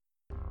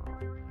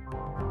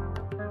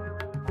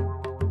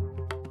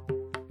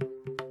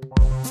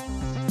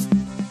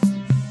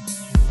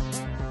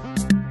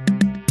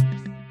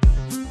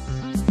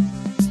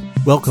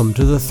Welcome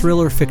to the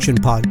Thriller Fiction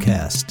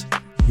Podcast,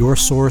 your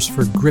source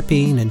for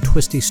gripping and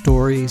twisty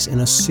stories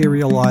in a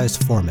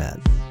serialized format.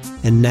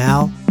 And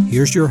now,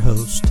 here's your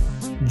host,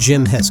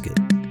 Jim Heskett.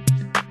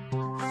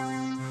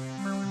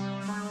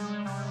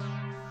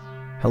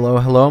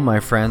 Hello, my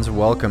friends.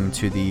 Welcome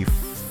to the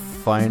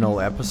final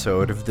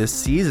episode of this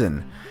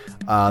season.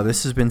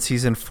 This has been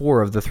season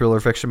 4 of the Thriller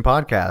Fiction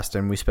Podcast,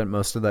 and we spent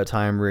most of that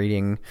time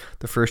reading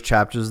the first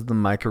chapters of the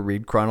Micah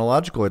Reed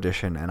Chronological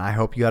Edition, and I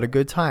hope you had a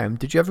good time.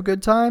 Did you have a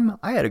good time?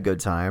 I had a good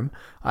time.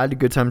 I had a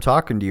good time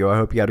talking to you. I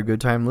hope you had a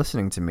good time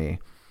listening to me.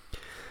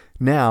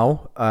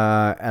 Now,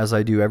 as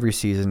I do every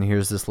season,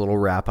 here's this little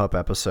wrap-up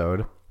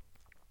episode.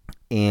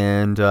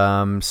 And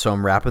so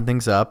I'm wrapping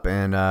things up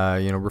and,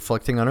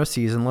 reflecting on our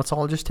season. Let's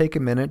all just take a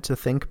minute to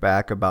think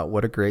back about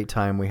what a great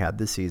time we had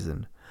this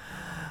season.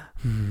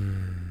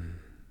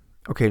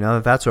 Okay, now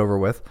that that's over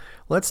with,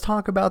 let's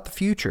talk about the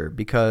future,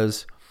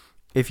 because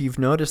if you've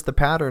noticed, the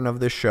pattern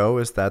of this show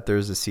is that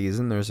there's a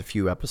season, there's a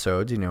few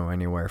episodes,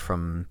 anywhere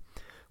from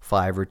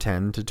 5 or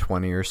 10 to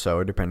 20 or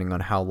so, depending on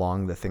how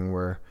long the thing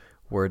we're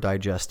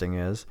digesting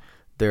is.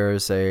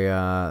 There's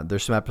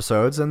some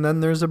episodes, and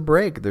then there's a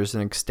break. There's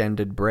an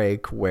extended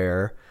break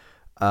where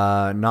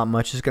not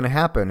much is going to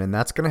happen, and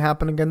that's going to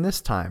happen again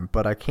this time.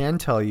 But I can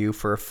tell you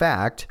for a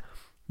fact,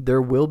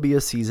 there will be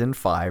a season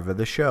 5 of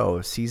the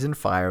show. Season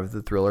 5 of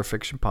the Thriller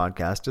Fiction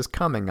Podcast is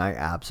coming, I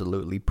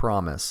absolutely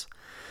promise.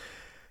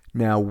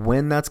 Now,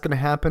 when that's going to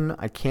happen,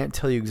 I can't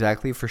tell you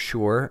exactly for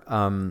sure.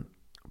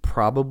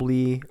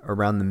 Probably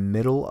around the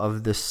middle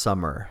of this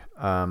summer.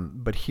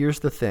 But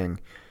here's the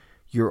thing.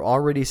 You're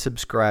already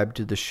subscribed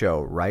to the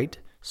show, right?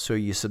 So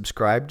you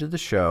subscribe to the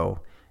show,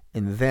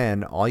 and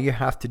then all you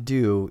have to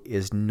do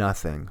is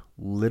nothing,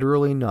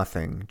 literally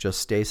nothing. Just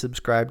stay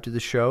subscribed to the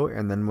show,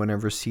 and then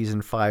whenever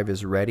season 5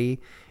 is ready,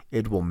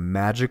 it will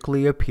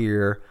magically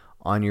appear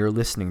on your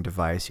listening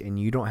device, and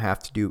you don't have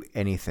to do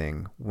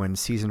anything. When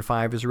season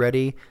 5 is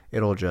ready,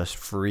 it'll just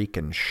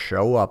freaking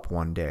show up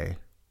one day.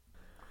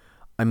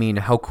 I mean,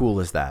 how cool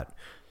is that?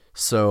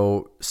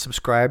 So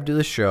subscribe to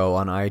the show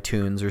on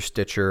iTunes or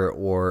Stitcher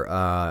or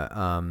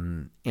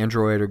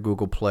Android or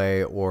Google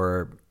Play,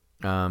 or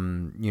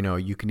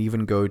you can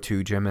even go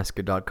to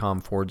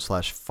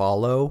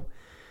jimheskett.com/follow.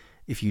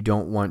 If you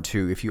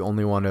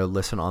only want to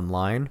listen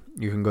online,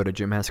 you can go to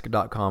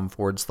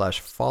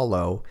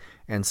jimheskett.com/follow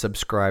and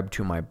subscribe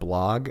to my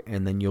blog,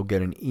 and then you'll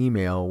get an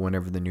email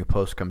whenever the new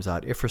post comes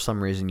out. If for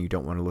some reason you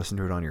don't want to listen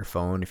to it on your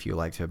phone, if you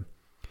like to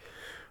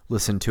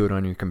listen to it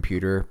on your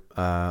computer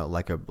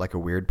like a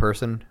weird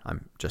person,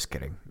 I'm just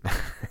kidding.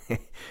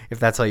 If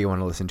that's how you want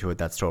to listen to it,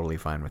 that's totally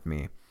fine with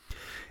me.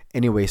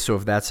 Anyway, so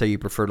if that's how you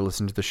prefer to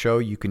listen to the show,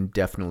 you can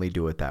definitely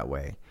do it that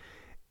way.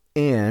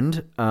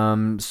 And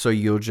so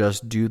you'll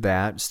just do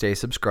that, stay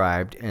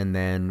subscribed, and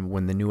then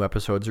when the new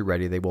episodes are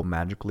ready, they will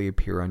magically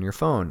appear on your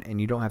phone. And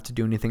you don't have to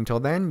do anything till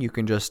then. You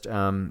can just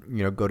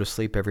go to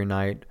sleep every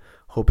night,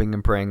 hoping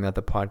and praying that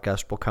the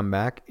podcast will come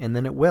back, and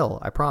then it will,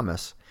 I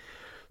promise.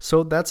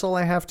 So that's all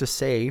I have to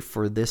say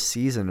for this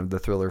season of the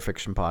Thriller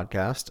Fiction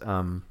Podcast.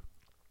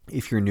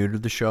 If you're new to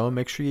the show,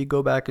 make sure you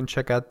go back and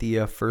check out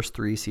the first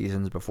 3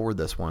 seasons before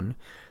this one.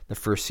 The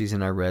first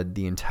season I read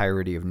the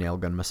entirety of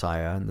Nailgun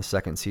Messiah, and the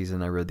second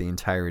season I read the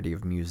entirety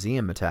of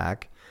Museum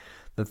Attack.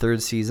 The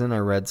third season I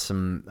read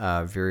some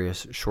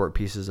various short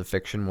pieces of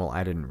fiction. Well,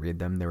 I didn't read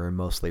them. They were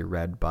mostly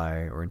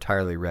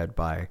entirely read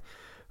by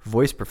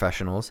voice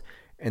professionals.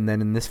 And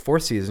then in this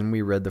 4th season,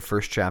 we read the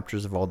first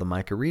chapters of all the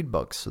Micah Reed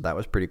books. So that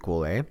was pretty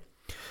cool, eh?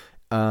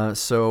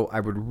 So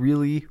I would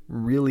really,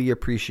 really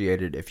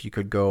appreciate it if you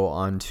could go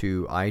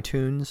onto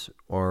iTunes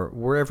or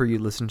wherever you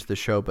listen to the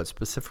show, but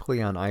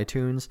specifically on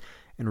iTunes,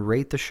 and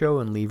rate the show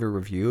and leave a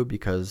review,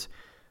 because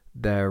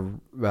the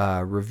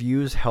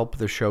reviews help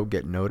the show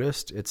get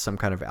noticed. It's some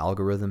kind of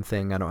algorithm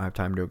thing I don't have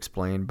time to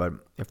explain, but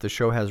if the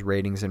show has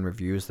ratings and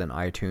reviews, then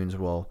iTunes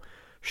will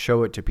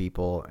show it to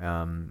people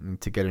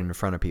to get it in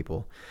front of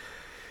people.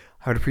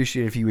 I would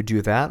appreciate it if you would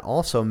do that.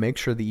 Also, make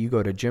sure that you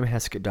go to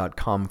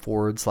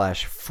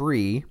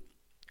jimheskett.com/free,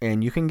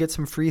 and you can get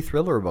some free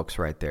thriller books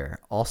right there.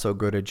 Also,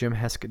 go to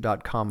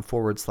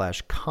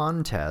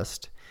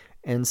jimheskett.com/contest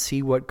and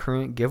see what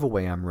current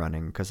giveaway I'm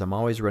running, because I'm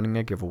always running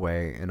a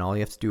giveaway, and all you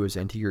have to do is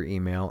enter your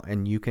email,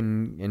 and you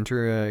can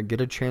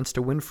get a chance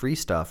to win free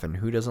stuff, and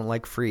who doesn't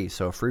like free?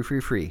 So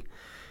free.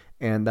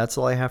 And that's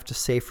all I have to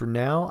say for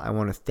now. I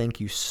want to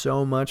thank you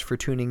so much for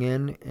tuning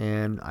in,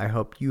 and I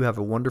hope you have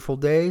a wonderful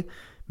day.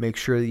 Make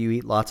sure that you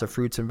eat lots of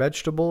fruits and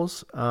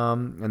vegetables,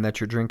 and that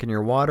you're drinking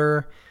your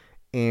water.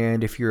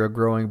 And if you're a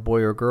growing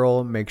boy or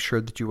girl, make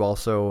sure that you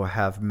also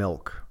have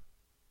milk,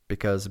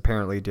 because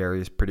apparently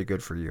dairy is pretty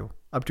good for you,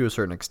 up to a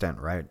certain extent,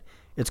 right?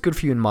 It's good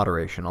for you in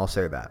moderation, I'll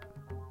say that.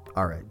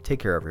 All right, take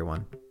care,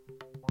 everyone.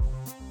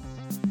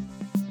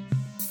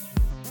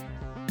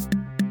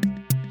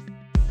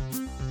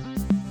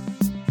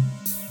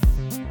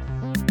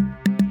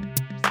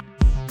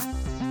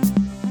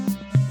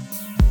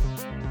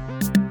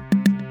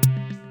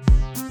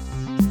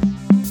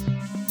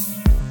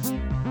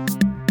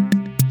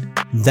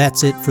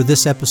 That's it for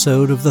this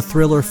episode of the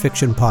Thriller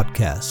Fiction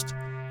Podcast.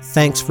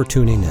 Thanks for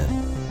tuning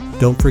in.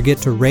 Don't forget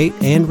to rate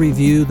and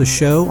review the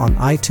show on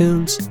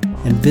iTunes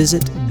and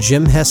visit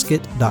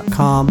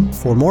jimheskett.com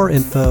for more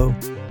info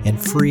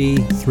and free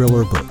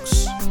thriller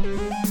books.